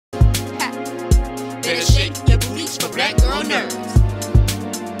Better shake your booties for black girl nerves.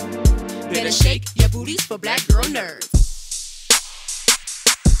 Better shake your booties for black girl nerves.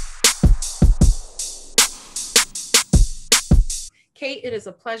 Kate, it is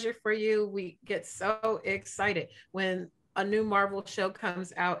a pleasure for you. We get so excited when a new Marvel show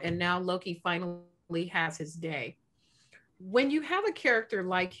comes out, and now Loki finally has his day. When you have a character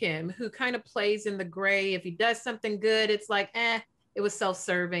like him who kind of plays in the gray, if he does something good, it's like, it was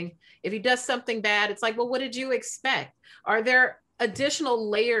self-serving. If he does something bad, it's like, well, what did you expect? Are there additional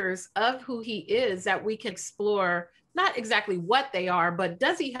layers of who he is that we can explore? Not exactly what they are, but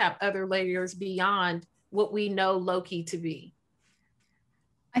does he have other layers beyond what we know Loki to be?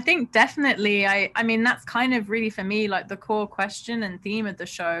 I think definitely. I mean, that's kind of really for me, like the core question and theme of the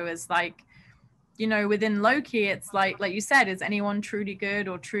show is like, you know, within Loki, it's like you said, is anyone truly good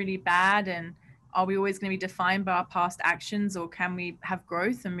or truly bad? And are we always going to be defined by our past actions, or can we have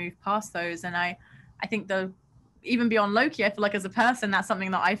growth and move past those? And I think even beyond Loki, I feel like as a person, that's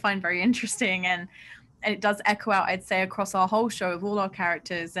something that I find very interesting. And it does echo out, I'd say, across our whole show of all our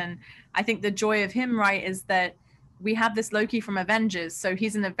characters. And I think the joy of him, right, is that we have this Loki from Avengers. So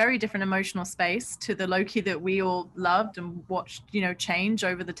he's in a very different emotional space to the Loki that we all loved and watched, you know, change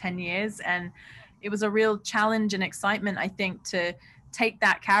over the 10 years. And it was a real challenge and excitement, I think, to take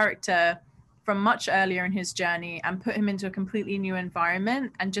that character from much earlier in his journey and put him into a completely new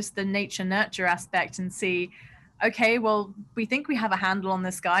environment, and just the nature nurture aspect, and see, okay, well, we think we have a handle on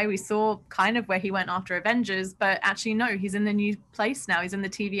this guy. We saw kind of where he went after Avengers, but actually, no, he's in the new place now. He's in the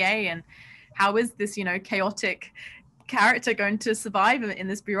TVA. And how is this, you know, chaotic character going to survive in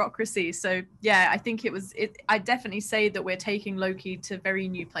this bureaucracy? So yeah, I think I definitely say that we're taking Loki to very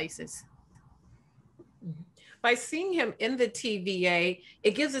new places. By seeing him in the TVA,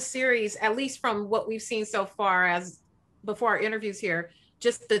 it gives a series, at least from what we've seen so far as before our interviews here,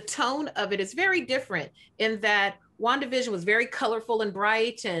 just the tone of it is very different, in that WandaVision was very colorful and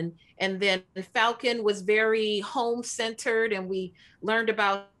bright, and then Falcon was very home-centered, and we learned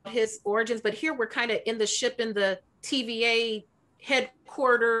about his origins. But here we're kind of in the ship in the TVA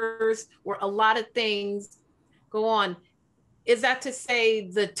headquarters, where a lot of things go on. Is that to say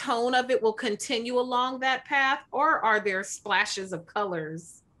the tone of it will continue along that path, or are there splashes of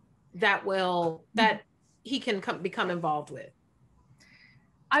colors that he can become involved with?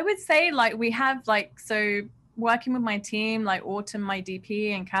 I would say, like, we have, like, so working with my team, like Autumn, my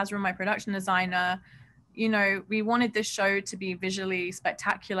DP, and Kazra, my production designer, you know, we wanted this show to be visually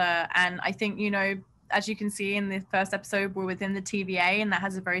spectacular. And I think, you know, as you can see in the first episode, we're within the TVA, and that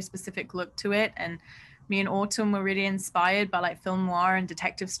has a very specific look to it. And me and Autumn were really inspired by like film noir and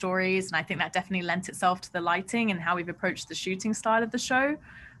detective stories. And I think that definitely lent itself to the lighting and how we've approached the shooting style of the show.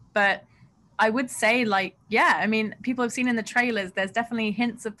 But I would say, like, yeah, I mean, people have seen in the trailers, there's definitely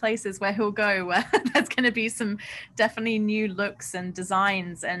hints of places where he'll go, where there's going to be some definitely new looks and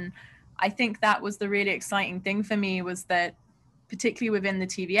designs. And I think that was the really exciting thing for me, was that particularly within the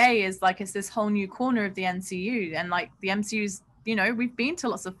TVA is like, it's this whole new corner of the MCU. And like the MCU's, you know, we've been to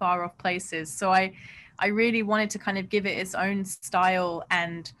lots of far off places. So I really wanted to kind of give it its own style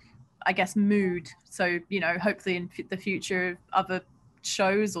and, I guess, mood. So, you know, hopefully in the future, other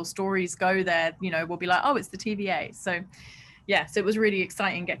shows or stories go there, you know, we'll be like, oh, it's the TVA. So yeah, so it was really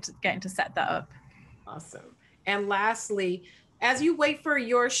exciting getting to set that up. Awesome. And lastly, as you wait for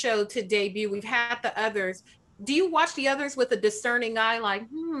your show to debut, we've had the others. Do you watch the others with a discerning eye, like,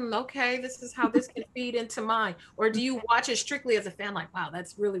 okay, this is how this can feed into mine? Or do you watch it strictly as a fan, like, wow,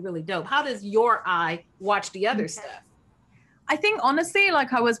 that's really, really dope? How does your eye watch the other stuff? I think, honestly,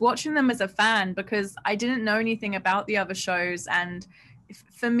 like, I was watching them as a fan because I didn't know anything about the other shows. And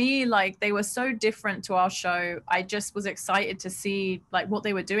for me, like, they were so different to our show. I just was excited to see, like, what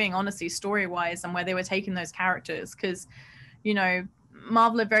they were doing, honestly, story-wise, and where they were taking those characters. Because, you know,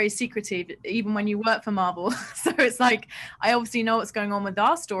 Marvel are very secretive, even when you work for Marvel. So it's like, I obviously know what's going on with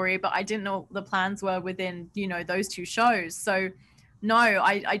our story, but I didn't know what the plans were within, you know, those two shows. So no,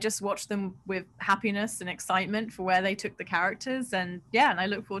 I just watched them with happiness and excitement for where they took the characters. And yeah, and I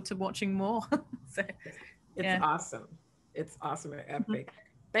look forward to watching more. So, it's awesome. It's awesome and epic.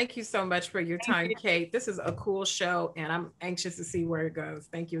 Thank you so much for your time, Kate. This is a cool show, and I'm anxious to see where it goes.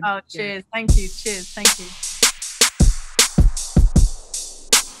 Thank you. Oh, cheers. Thank you. Cheers. Thank you.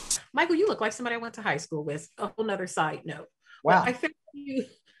 Michael, you look like somebody I went to high school with. A whole nother side note. Wow. Well, I think you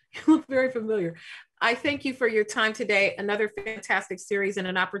look very familiar. I thank you for your time today. Another fantastic series and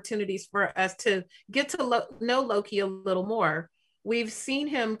an opportunities for us to get to know Loki a little more. We've seen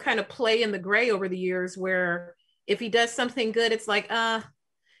him kind of play in the gray over the years, where if he does something good, it's like,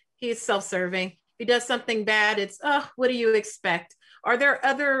 he's self-serving. If he does something bad, it's, what do you expect? Are there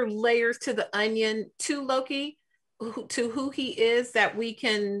other layers to the onion to Loki, to who he is, that we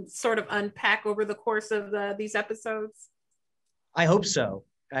can sort of unpack over the course of these episodes? I hope so.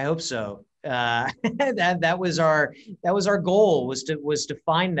 I hope so. That was our goal, was to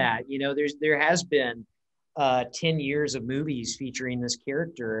find that. You know, there has been 10 years of movies featuring this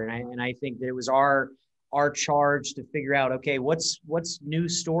character, and I think that it was our charge to figure out, okay, what's new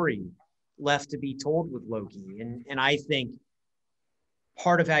story left to be told with Loki, and I think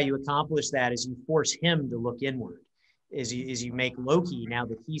part of how you accomplish that is you force him to look inward, is you make Loki, now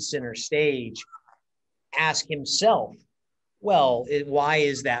that he's center stage, ask himself, well, why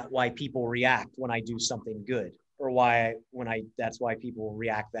is that why people react when I do something good, or that's why people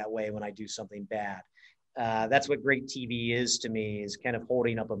react that way when I do something bad. That's what great TV is to me, is kind of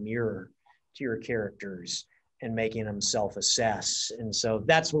holding up a mirror to your characters and making them self-assess. And so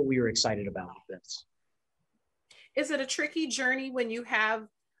that's what we were excited about with this. Is it a tricky journey when you have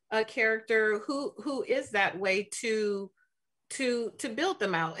a character who is that way to build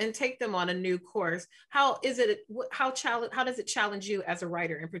them out and take them on a new course? How does it challenge you as a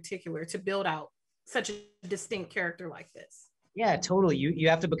writer in particular to build out such a distinct character like this? Yeah, totally. You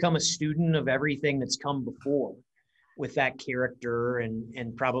have to become a student of everything that's come before with that character,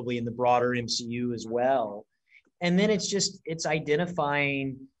 and probably in the broader MCU as well. And then it's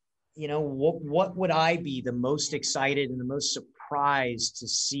identifying, you know, what would I be the most excited and the most surprised to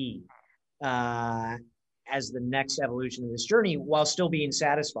see as the next evolution of this journey, while still being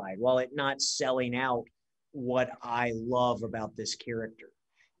satisfied, while it not selling out what I love about this character.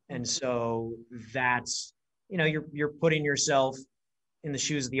 And so that's, you know, you're putting yourself in the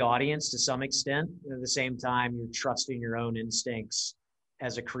shoes of the audience to some extent. At the same time, you're trusting your own instincts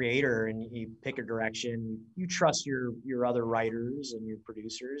as a creator, and you pick a direction. You trust your other writers and your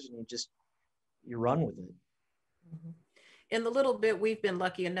producers, and you run with it. Mm-hmm. In the little bit we've been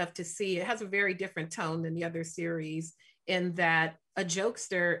lucky enough to see, it has a very different tone than the other series, in that a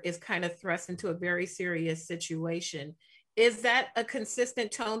jokester is kind of thrust into a very serious situation. Is that a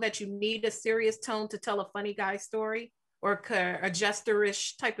consistent tone, that you need a serious tone to tell a funny guy story, or a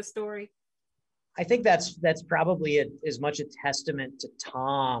jesterish type of story? I think that's probably as much a testament to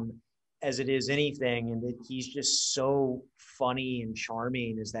Tom as it is anything, and that he's just so funny and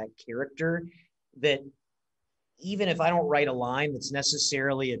charming as that character, that even if I don't write a line that's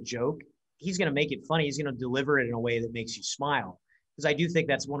necessarily a joke, he's going to make it funny. He's going to deliver it in a way that makes you smile. Because I do think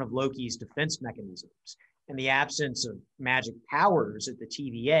that's one of Loki's defense mechanisms. In the absence of magic powers at the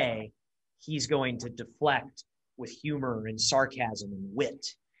TVA, he's going to deflect with humor and sarcasm and wit.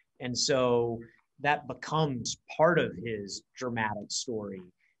 And so that becomes part of his dramatic story.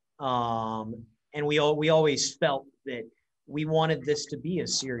 And we always felt that we wanted this to be a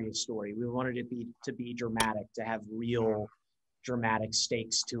serious story. We wanted it to be dramatic, to have real dramatic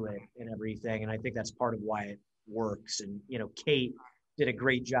stakes to it and everything. And I think that's part of why it works. And, you know, Kate did a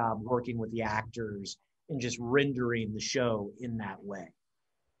great job working with the actors and just rendering the show in that way.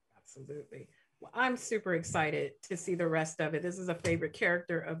 Absolutely. Well, I'm super excited to see the rest of it. This is a favorite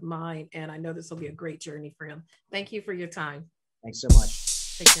character of mine, and I know this will be a great journey for him. Thank you for your time. Thanks so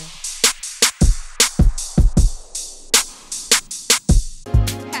much. Take care.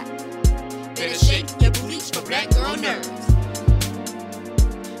 Better shake your booties for black girl nerves.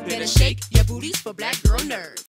 Better shake your booties for black girl nerves.